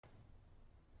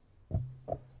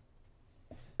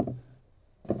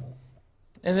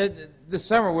And this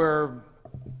summer we're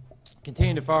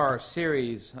continuing to follow our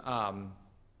series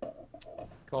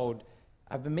called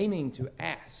I've Been Meaning to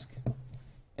Ask.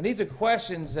 And these are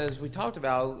questions, as we talked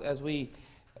about, as we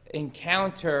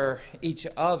encounter each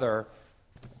other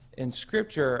in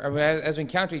Scripture. I mean, as we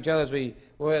encounter each other, as we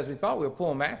thought we were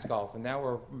pulling masks off, and now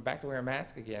we're back to wearing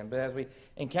masks again. But as we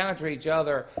encounter each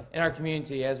other in our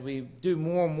community, as we do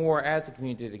more and more as a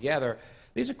community together,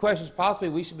 these are questions possibly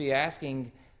we should be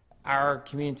asking our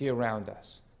community around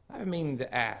us. I've been meaning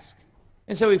to ask.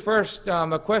 And so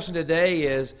a question today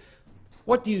is,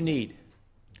 what do you need?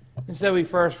 And so we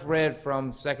first read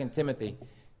from 2 Timothy,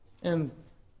 and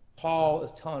Paul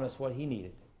is telling us what he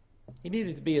needed. He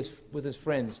needed to be with his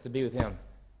friends, to be with him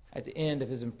at the end of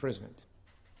his imprisonment,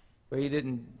 where he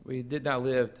did not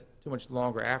live too much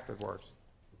longer afterwards.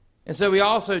 And so we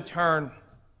also to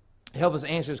help us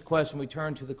answer this question, we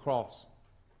turn to the cross.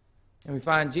 And we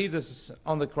find Jesus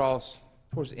on the cross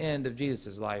towards the end of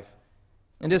Jesus' life.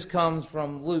 And this comes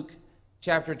from Luke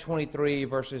chapter 23,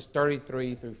 verses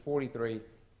 33 through 43. And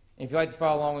if you'd like to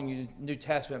follow along on your New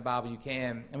Testament Bible, you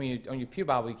can. On your Pew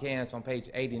Bible, you can. It's on page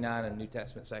 89 in the New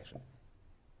Testament section.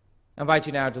 I invite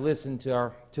you now to listen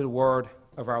to the word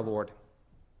of our Lord.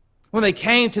 When they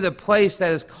came to the place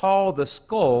that is called the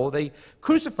Skull, they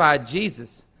crucified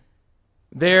Jesus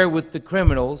there with the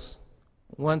criminals,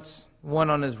 one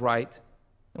on his right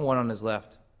and one on his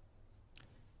left.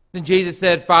 Then Jesus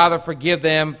said, "Father, forgive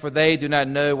them, for they do not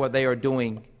know what they are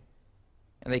doing."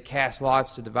 And they cast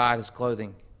lots to divide his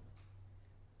clothing.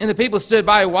 And the people stood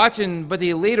by watching, but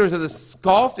the leaders of the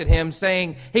scoffed at him,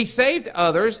 saying, "He saved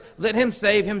others, let him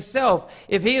save himself,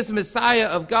 if he is the Messiah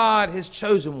of God, his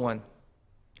chosen one."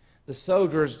 The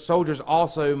soldiers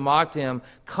also mocked him,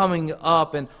 coming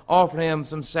up and offered him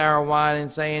some sour wine and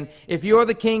saying, "If you are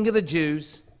the king of the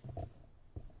Jews,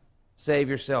 save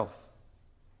yourself."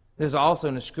 There's also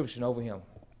an inscription over him.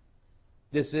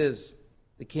 "This is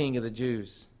the King of the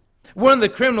Jews." One of the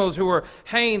criminals who were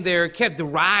hanged there kept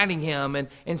deriding him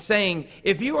and saying,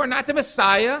 "If you are not the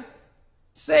Messiah,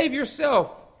 save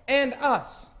yourself and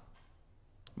us."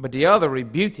 But the other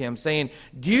rebuked him, saying,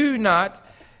 Do you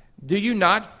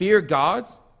not fear God,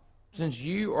 since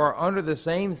you are under the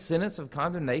same sentence of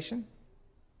condemnation?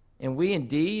 And we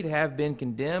indeed have been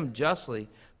condemned justly,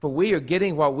 for we are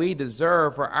getting what we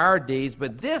deserve for our deeds,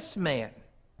 but this man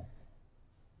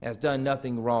has done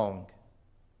nothing wrong.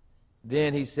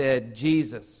 Then he said,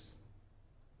 "Jesus,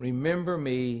 remember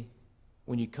me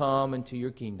when you come into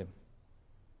your kingdom."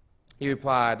 He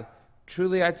replied,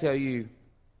 "Truly I tell you,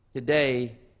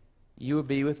 today you will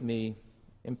be with me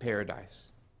in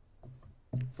paradise."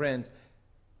 Friends,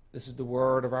 this is the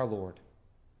word of our Lord.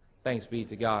 Thanks be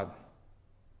to God.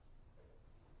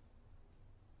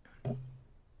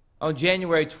 On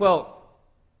January 12th,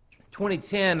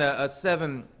 2010, a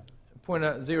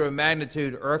 7.0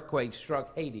 magnitude earthquake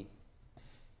struck Haiti,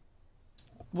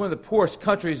 one of the poorest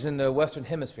countries in the Western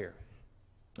Hemisphere.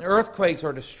 Earthquakes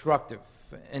are destructive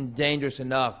and dangerous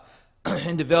enough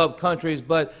in developed countries,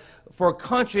 but for a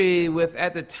country with,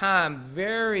 at the time,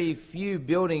 very few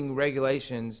building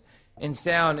regulations and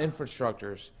sound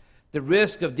infrastructures, the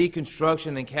risk of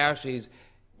deconstruction and casualties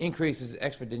increases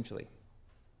exponentially.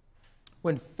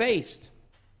 When faced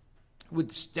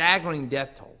with staggering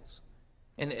death tolls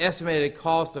and estimated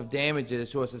cost of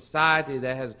damages to a society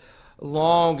that has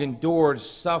long endured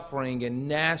suffering and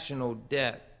national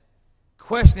debt,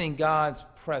 questioning God's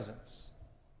presence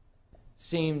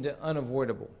seemed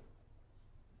unavoidable.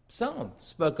 Some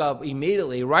spoke up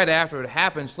immediately right after it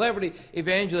happened. Celebrity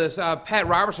evangelist Pat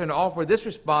Robertson offered this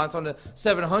response on the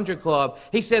 700 Club.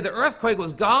 He said the earthquake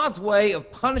was God's way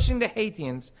of punishing the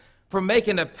Haitians for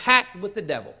making a pact with the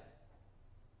devil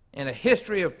and a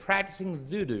history of practicing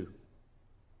voodoo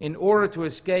in order to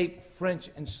escape French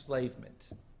enslavement.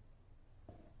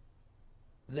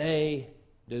 They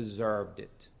deserved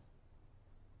it.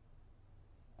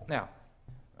 Now,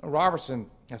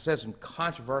 Robertson has said some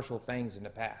controversial things in the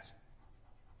past.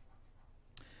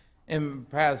 And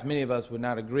perhaps many of us would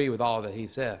not agree with all that he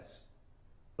says.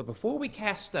 But before we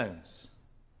cast stones,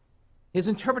 his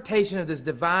interpretation of this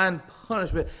divine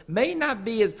punishment may not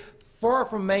be as far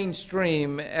from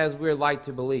mainstream as we're like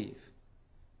to believe.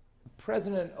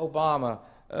 President Obama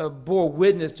bore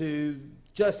witness to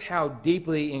just how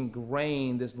deeply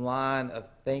ingrained this line of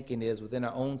thinking is within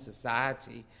our own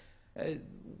society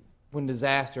when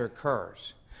disaster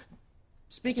occurs.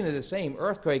 Speaking of the same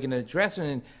earthquake and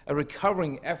addressing a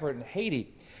recovering effort in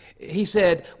Haiti, he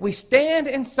said, "We stand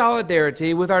in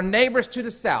solidarity with our neighbors to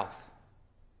the south,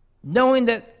 knowing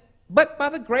that, but by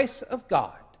the grace of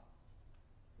God."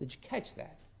 Did you catch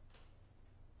that?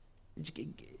 Did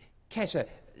you catch that?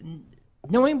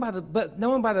 knowing by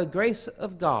the grace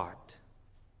of God,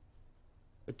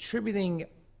 attributing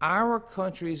our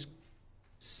country's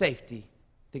safety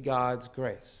to God's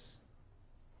grace.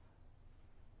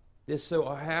 This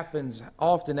so happens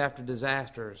often after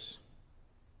disasters,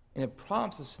 and it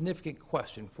prompts a significant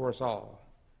question for us all.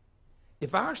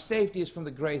 If our safety is from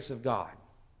the grace of God,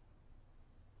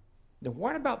 then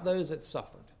what about those that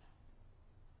suffered?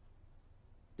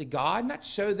 Did God not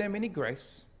show them any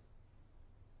grace?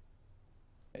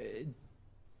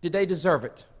 Did they deserve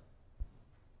it?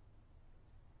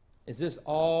 Is this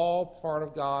all part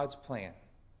of God's plan?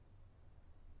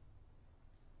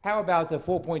 How about the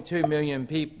 4.2 million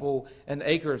people and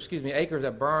acres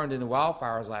that burned in the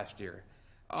wildfires last year?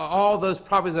 All those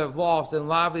properties that have lost and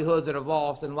livelihoods that have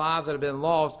lost and lives that have been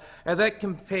lost, are that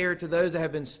compared to those that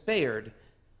have been spared?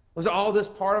 Was all this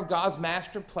part of God's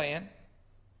master plan,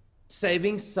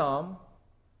 saving some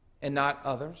and not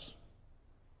others?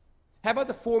 How about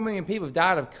the 4 million people who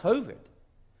died of COVID?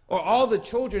 Or all the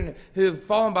children who have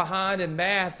fallen behind in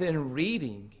math and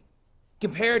reading,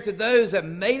 compared to those that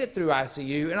made it through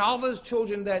ICU and all those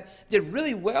children that did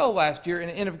really well last year in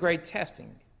end-of-grade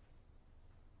testing?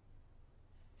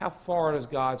 How far does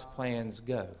God's plans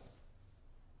go?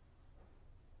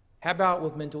 How about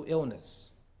with mental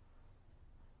illness?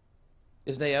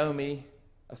 Is Naomi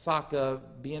Osaka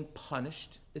being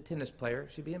punished, the tennis player?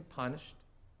 Is she being punished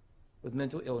with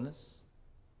mental illness?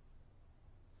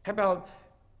 How about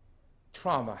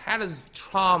trauma? How does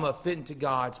trauma fit into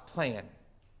God's plan?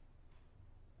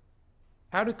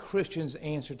 How do Christians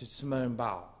answer to Simone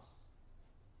Biles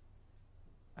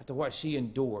after what she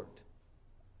endured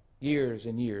years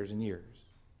and years and years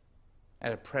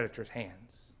at a predator's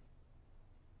hands?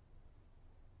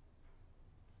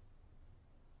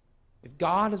 If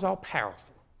God is all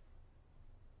powerful,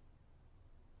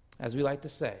 as we like to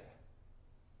say,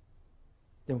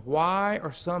 then why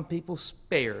are some people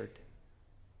spared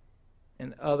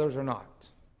and others are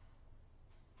not?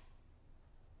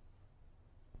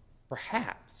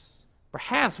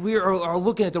 Perhaps we are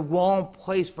looking at the wrong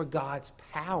place for God's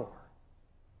power.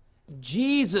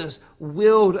 Jesus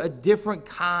willed a different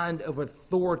kind of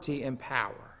authority and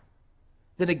power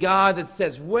than a God that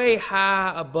sits way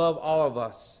high above all of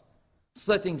us,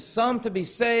 selecting some to be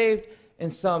saved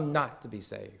and some not to be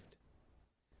saved.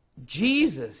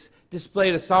 Jesus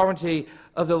displayed a sovereignty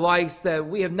of the likes that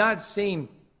we have not seen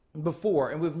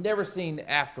before and we've never seen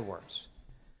afterwards.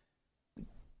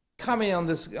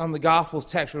 Commenting on the Gospels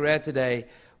text we read today,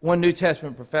 one New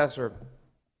Testament professor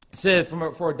said,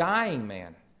 for a dying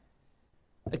man,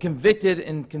 a convicted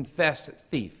and confessed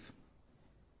thief,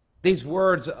 these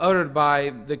words uttered by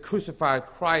the crucified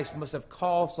Christ must have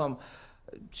caused some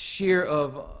sheer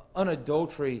of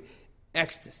unadulterated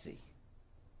ecstasy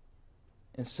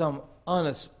and some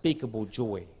unspeakable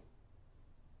joy.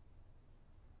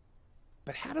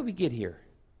 But how did we get here?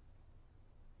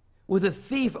 With a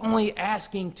thief only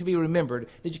asking to be remembered.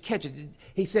 Did you catch it?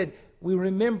 He said, "We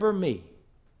remember me,"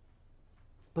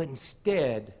 but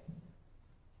instead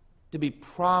to be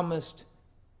promised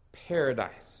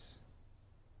paradise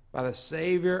by the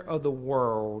Savior of the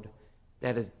world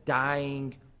that is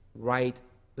dying right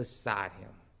beside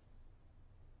him.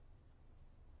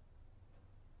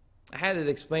 I had it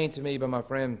explained to me by my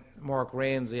friend Mark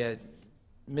Ramsey at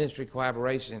Ministry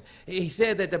Collaboration. He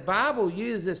said that the Bible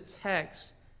uses this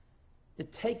text to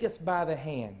take us by the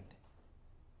hand,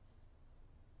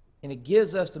 and it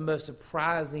gives us the most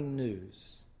surprising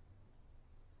news.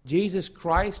 Jesus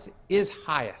Christ is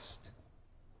highest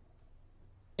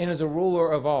and is a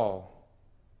ruler of all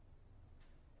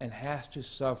and has to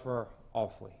suffer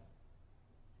awfully.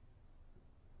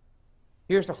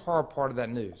 Here's the hard part of that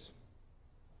news.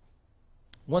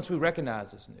 Once we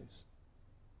recognize this news,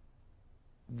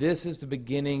 this is the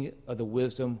beginning of the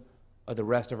wisdom of the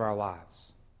rest of our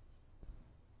lives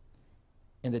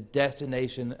and the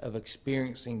destination of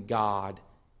experiencing God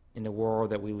in the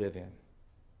world that we live in.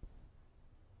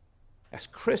 As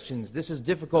Christians, this is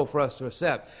difficult for us to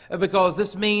accept because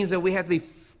this means that we have to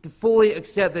fully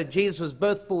accept that Jesus was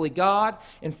both fully God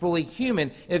and fully human.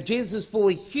 And if Jesus is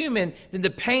fully human, then the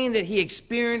pain that he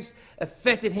experienced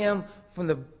affected him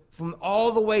from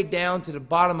all the way down to the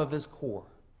bottom of his core.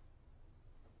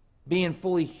 Being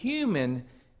fully human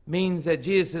means that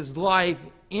Jesus' life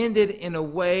ended in a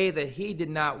way that he did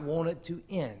not want it to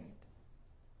end.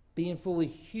 Being fully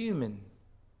human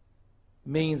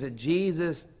means that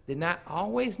Jesus did not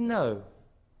always know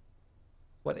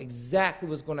what exactly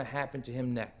was going to happen to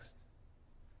him next.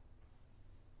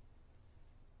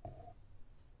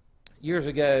 Years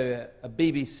ago, a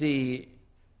BBC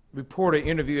reporter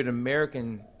interviewed an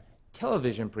American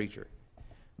television preacher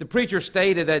The preacher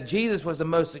stated that Jesus was the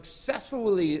most successful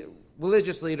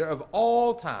religious leader of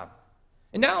all time.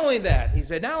 And not only that, he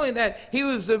said, not only that, he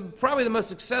was probably the most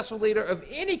successful leader of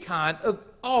any kind of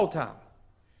all time.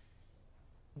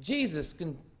 Jesus,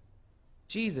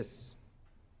 he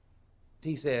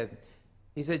said,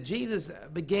 Jesus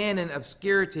began in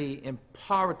obscurity, in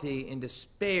poverty, in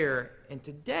despair, and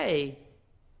today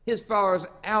his followers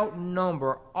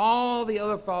outnumber all the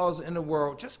other followers in the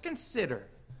world. Just consider.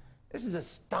 This is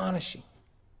astonishing.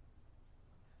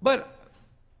 But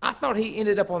I thought he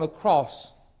ended up on the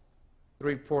cross, the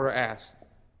reporter asked.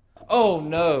 Oh,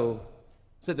 no,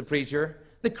 said the preacher.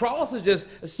 The cross is just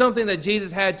something that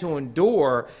Jesus had to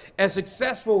endure, as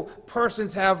successful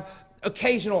persons have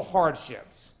occasional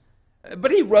hardships.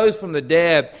 But he rose from the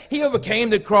dead. He overcame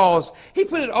the cross. He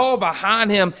put it all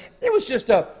behind him. It was just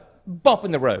a bump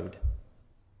in the road.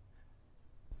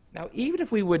 Now, even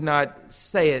if we would not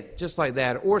say it just like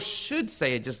that, or should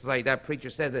say it just like that preacher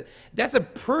says it, that's a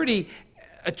pretty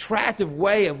attractive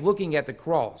way of looking at the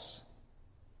cross.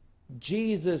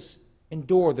 Jesus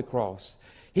endured the cross.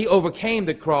 He overcame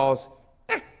the cross.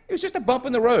 It was just a bump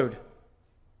in the road.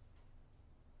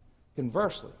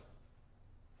 Conversely,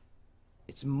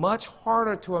 it's much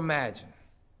harder to imagine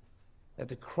that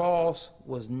the cross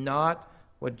was not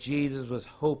what Jesus was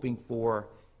hoping for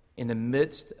in the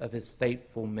midst of his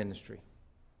faithful ministry.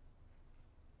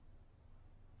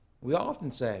 We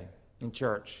often say in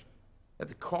church that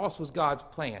the cross was God's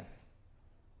plan,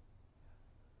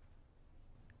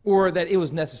 or that it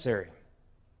was necessary.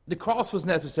 The cross was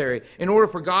necessary in order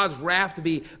for God's wrath to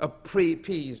be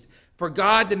appeased, for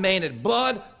God demanded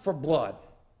blood for blood.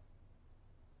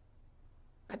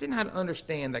 I did not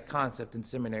understand that concept in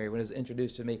seminary when it was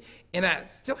introduced to me, and I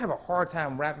still have a hard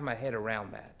time wrapping my head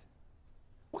around that.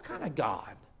 What kind of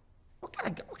God? What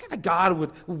kind of God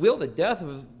would will the death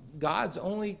of God's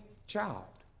only child?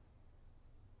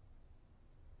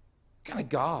 What kind of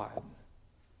God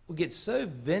would get so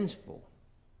vengeful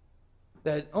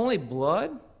that only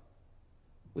blood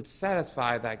would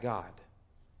satisfy that God?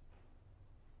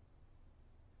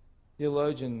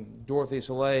 Theologian Dorothy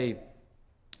Soleil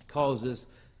calls this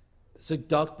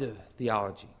seductive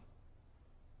theology.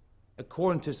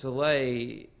 According to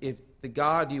Soleil, if the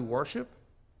God you worship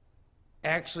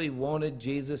actually wanted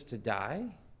Jesus to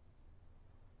die,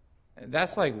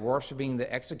 that's like worshiping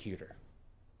the executor.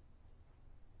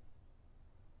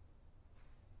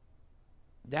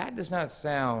 That does not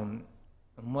sound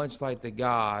much like the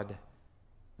God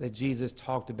that Jesus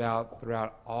talked about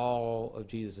throughout all of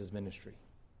Jesus' ministry.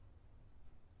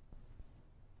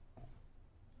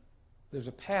 There's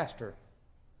a pastor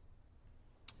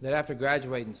that after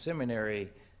graduating seminary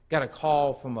got a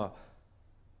call from a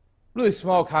really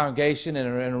small congregation in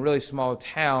a really small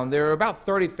town. There are about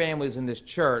 30 families in this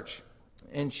church,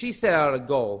 and she set out a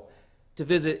goal to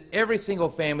visit every single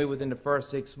family within the first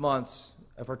 6 months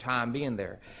of her time being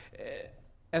there.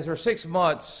 As her 6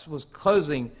 months was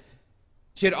closing,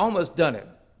 she had almost done it.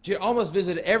 She had almost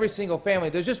visited every single family.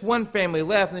 There's just one family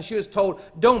left, and she was told,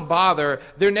 don't bother,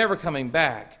 they're never coming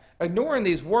back. Ignoring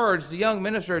these words, the young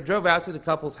minister drove out to the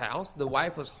couple's house. The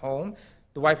wife was home.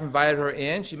 The wife invited her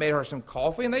in. She made her some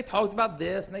coffee, and they talked about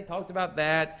this, and they talked about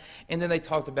that, and then they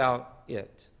talked about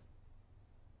it.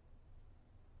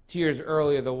 2 years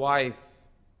earlier, the wife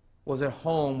was at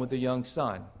home with the young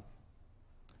son.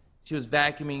 She was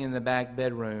vacuuming in the back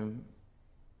bedroom.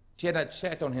 She had not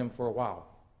checked on him for a while,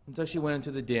 until she went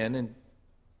into the den, and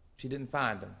she didn't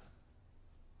find him.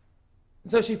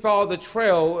 And so she followed the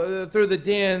trail through the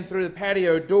den, through the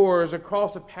patio doors,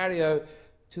 across the patio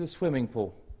to the swimming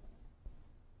pool,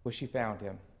 where she found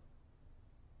him.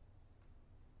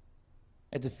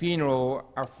 At the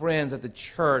funeral, our friends at the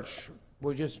church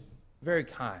were just very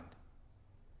kind.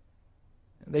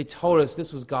 They told us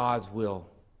this was God's will.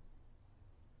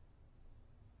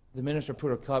 The minister put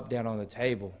her cup down on the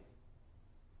table.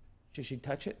 Should she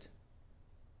touch it?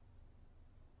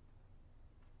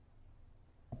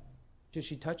 Should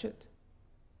she touch it?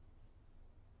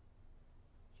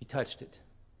 She touched it.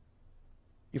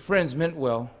 Your friends meant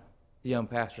well, the young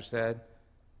pastor said,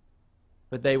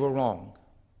 but they were wrong.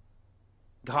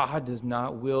 God does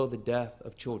not will the death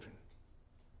of children.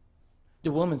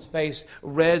 The woman's face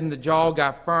red and the jaw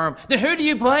got firm. Then who do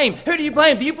you blame? Who do you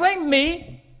blame? Do you blame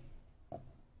me?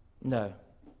 No.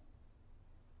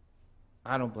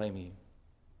 I don't blame you.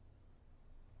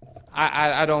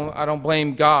 I don't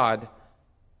blame God.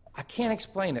 I can't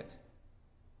explain it.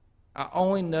 I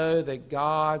only know that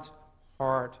God's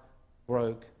heart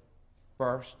broke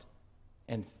first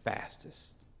and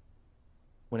fastest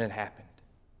when it happened.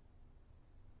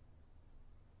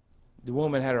 The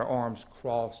woman had her arms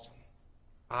crossed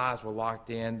eyes were locked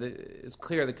in. It's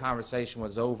clear the conversation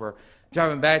was over.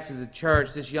 Driving back to the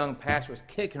church, this young pastor was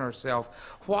kicking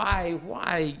herself. Why?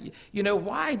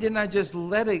 Why didn't I just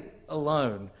let it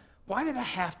alone? Why did I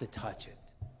have to touch it?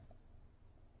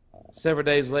 Several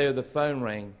days later, the phone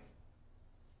rang.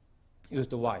 It was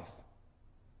the wife.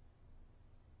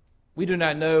 We do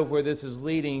not know where this is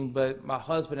leading, but my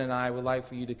husband and I would like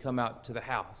for you to come out to the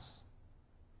house.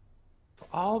 For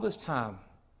all this time,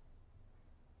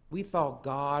 we thought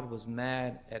God was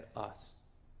mad at us.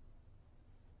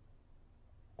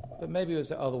 But maybe it was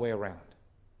the other way around.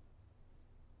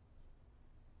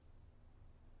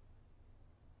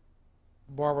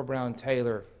 Barbara Brown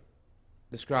Taylor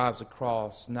describes the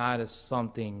cross not as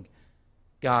something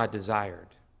God desired,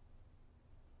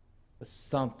 but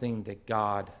something that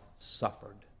God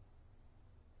suffered.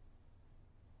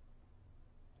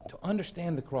 To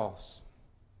understand the cross,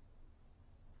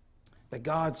 that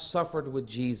God suffered with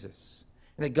Jesus,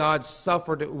 and that God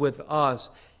suffered with us,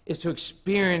 is to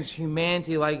experience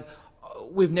humanity like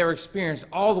we've never experienced,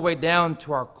 all the way down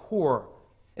to our core.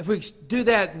 If we do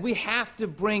that, we have to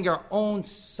bring our own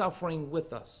suffering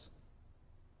with us.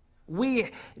 We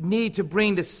need to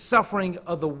bring the suffering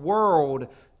of the world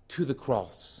to the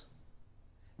cross.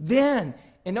 Then,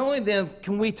 and only then,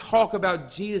 can we talk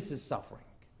about Jesus' suffering.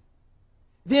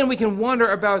 Then we can wonder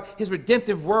about his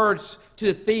redemptive words to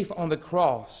the thief on the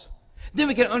cross. Then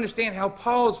we can understand how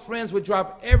Paul's friends would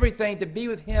drop everything to be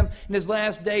with him in his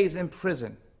last days in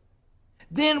prison.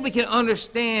 Then we can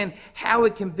understand how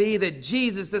it can be that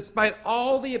Jesus, despite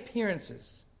all the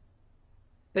appearances,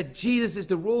 that Jesus is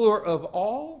the ruler of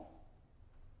all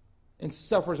and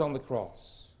suffers on the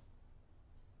cross.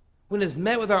 When it's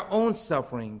met with our own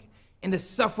suffering and the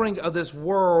suffering of this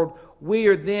world, we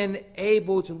are then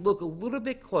able to look a little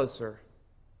bit closer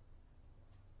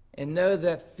and know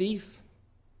that thief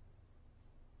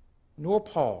nor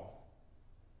Paul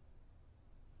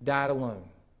died alone.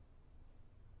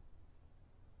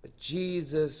 But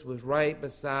Jesus was right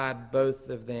beside both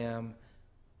of them,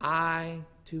 eye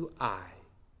to eye,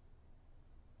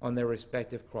 on their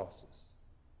respective crosses.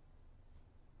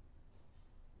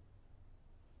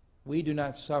 We do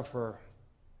not suffer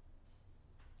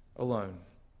alone.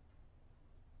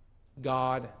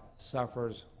 God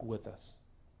suffers with us.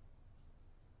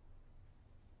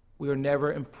 We are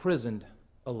never imprisoned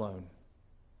alone.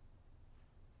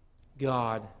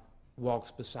 God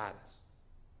walks beside us.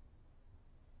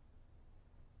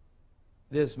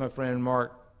 This, my friend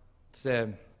Mark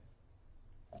said,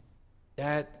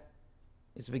 that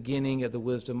is the beginning of the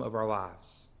wisdom of our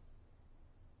lives.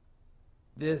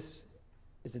 This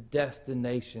is a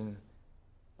destination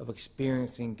of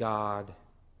experiencing God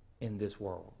in this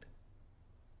world.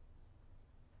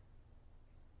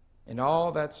 And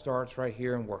all that starts right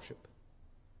here in worship.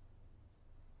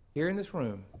 Here in this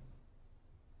room,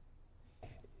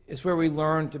 it's where we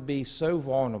learn to be so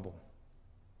vulnerable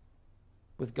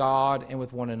with God and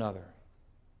with one another.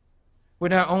 Where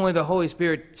not only the Holy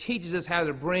Spirit teaches us how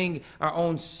to bring our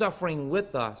own suffering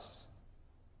with us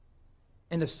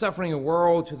and the suffering of the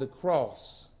world to the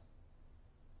cross,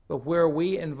 but where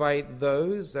we invite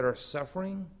those that are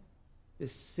suffering to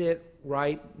sit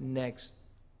right next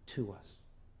to us.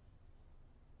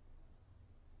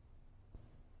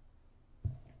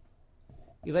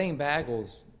 Elaine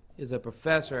Baggles is a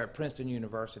professor at Princeton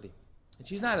University. And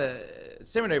she's not a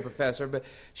seminary professor, but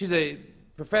she's a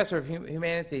professor of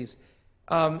humanities.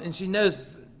 And she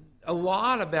knows a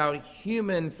lot about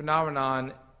human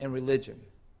phenomenon and religion.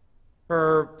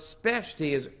 Her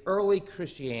specialty is early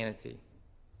Christianity.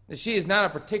 She is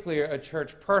not particularly a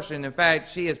church person. In fact,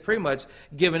 she has pretty much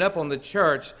given up on the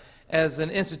church as an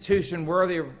institution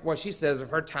worthy of what she says of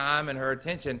her time and her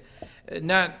attention,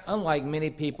 not unlike many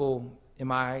people in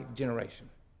my generation.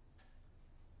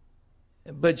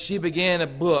 But she began a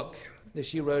book that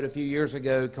she wrote a few years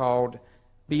ago called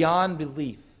Beyond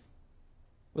Belief,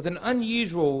 with an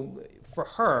unusual, for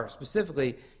her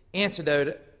specifically,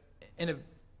 antidote and a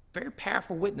very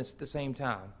powerful witness at the same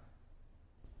time.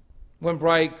 One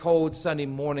bright, cold Sunday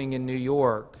morning in New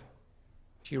York,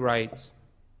 she writes,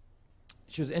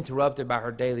 she was interrupted by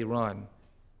her daily run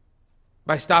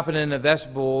by stopping in the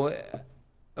vestibule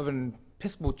of an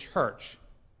Episcopal church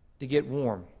to get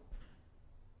warm.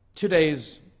 2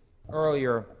 days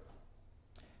earlier,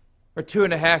 her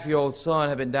 2.5-year-old son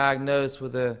had been diagnosed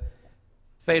with a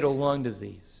fatal lung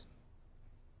disease.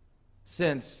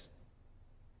 Since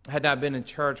I had not been in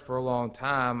church for a long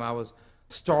time, I was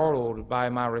startled by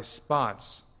my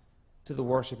response to the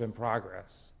worship in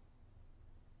progress.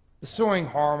 The soaring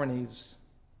harmonies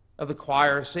of the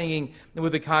choir singing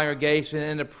with the congregation,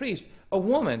 and the priest, a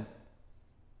woman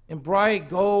in bright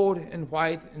gold and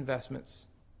white investments,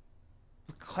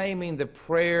 proclaiming the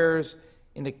prayers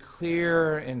in a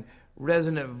clear and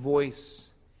resonant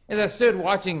voice. As I stood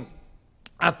watching,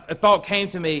 a thought came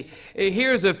to me.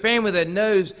 Here's a family that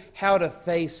knows how to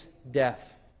face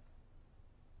death.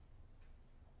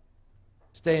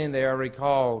 Standing there, I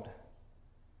recalled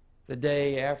the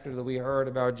day after that we heard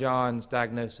about John's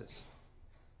diagnosis.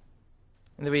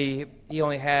 And that he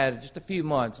only had just a few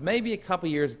months, maybe a couple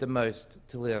years at the most,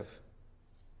 to live.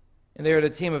 And there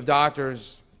the team of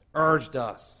doctors urged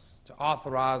us to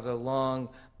authorize a lung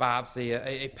biopsy,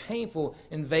 a painful,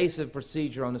 invasive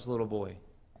procedure on this little boy.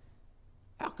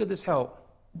 How could this help?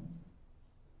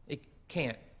 It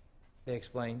can't, they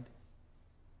explained.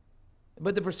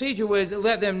 But the procedure would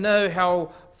let them know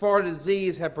how far the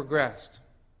disease had progressed.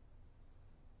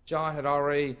 John had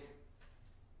already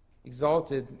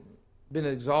been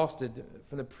exhausted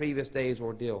from the previous day's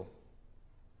ordeal.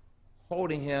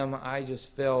 Holding him, I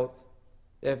just felt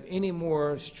that if any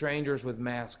more strangers with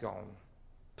masks on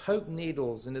poked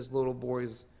needles in this little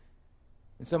boy's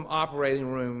in some operating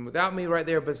room without me right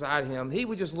there beside him, he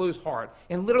would just lose heart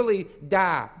and literally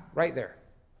die right there.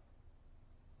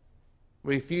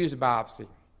 We refused a biopsy.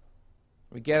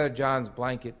 We gathered John's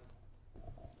blanket,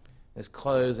 his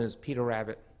clothes, and his Peter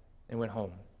Rabbit and went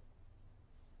home.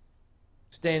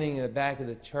 Standing in the back of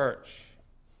the church,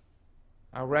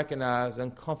 I recognized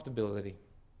uncomfortability,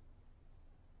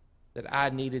 that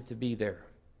I needed to be there.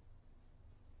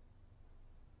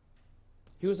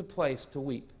 Here was a place to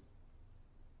weep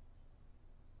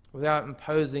without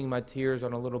imposing my tears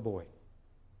on a little boy.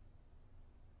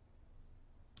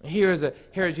 Here is a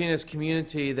heterogeneous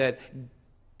community that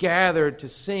gathered to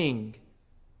sing,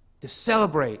 to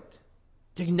celebrate,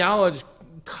 to acknowledge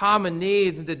common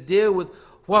needs, and to deal with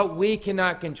what we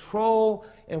cannot control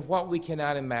and what we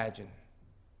cannot imagine.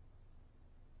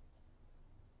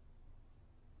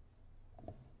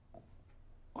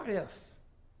 What if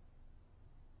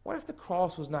the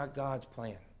cross was not God's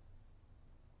plan?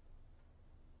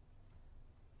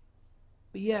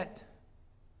 But yet,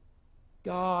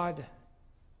 God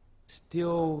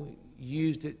still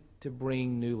used it to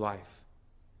bring new life.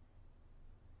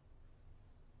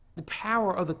 The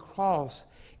power of the cross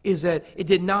is that it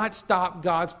did not stop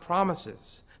God's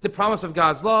promises. The promise of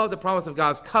God's love, the promise of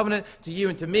God's covenant to you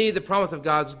and to me, the promise of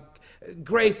God's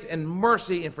grace and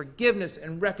mercy and forgiveness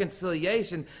and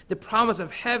reconciliation, the promise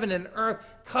of heaven and earth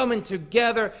coming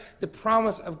together, the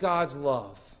promise of God's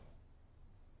love.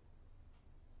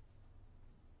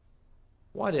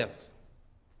 What if,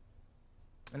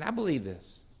 and I believe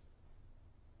this,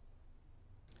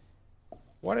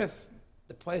 what if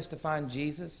the place to find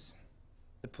Jesus,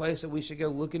 the place that we should go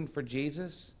looking for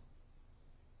Jesus,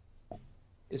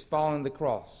 is following the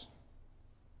cross?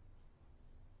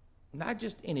 Not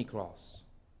just any cross.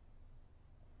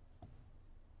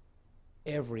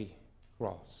 Every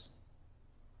cross.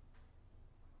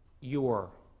 Your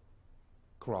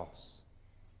cross.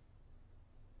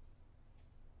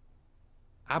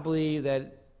 I believe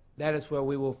that is where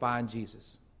we will find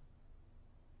Jesus.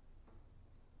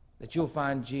 That you'll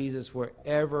find Jesus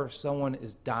wherever someone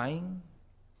is dying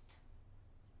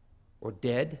or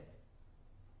dead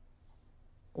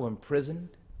or imprisoned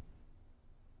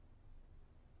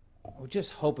or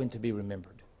just hoping to be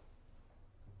remembered.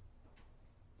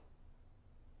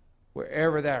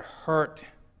 Wherever that hurt,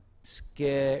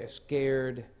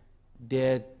 scared,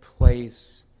 dead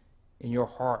place in your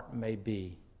heart may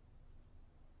be,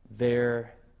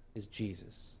 there is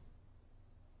Jesus.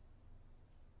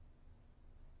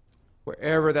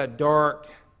 Wherever that dark,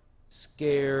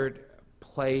 scared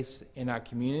place in our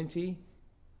community,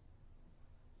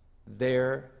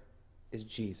 there is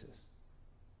Jesus.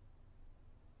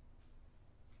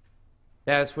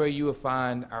 That's where you will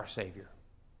find our Savior.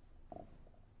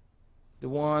 The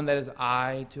one that is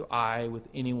eye to eye with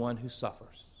anyone who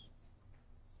suffers.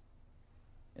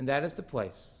 And that is the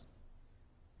place,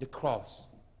 the cross.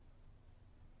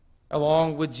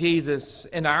 Along with Jesus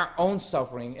and our own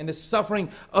suffering and the suffering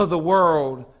of the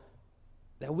world,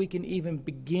 that we can even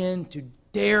begin to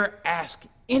dare ask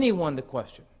anyone the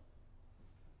question,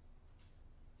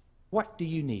 what do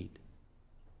you need?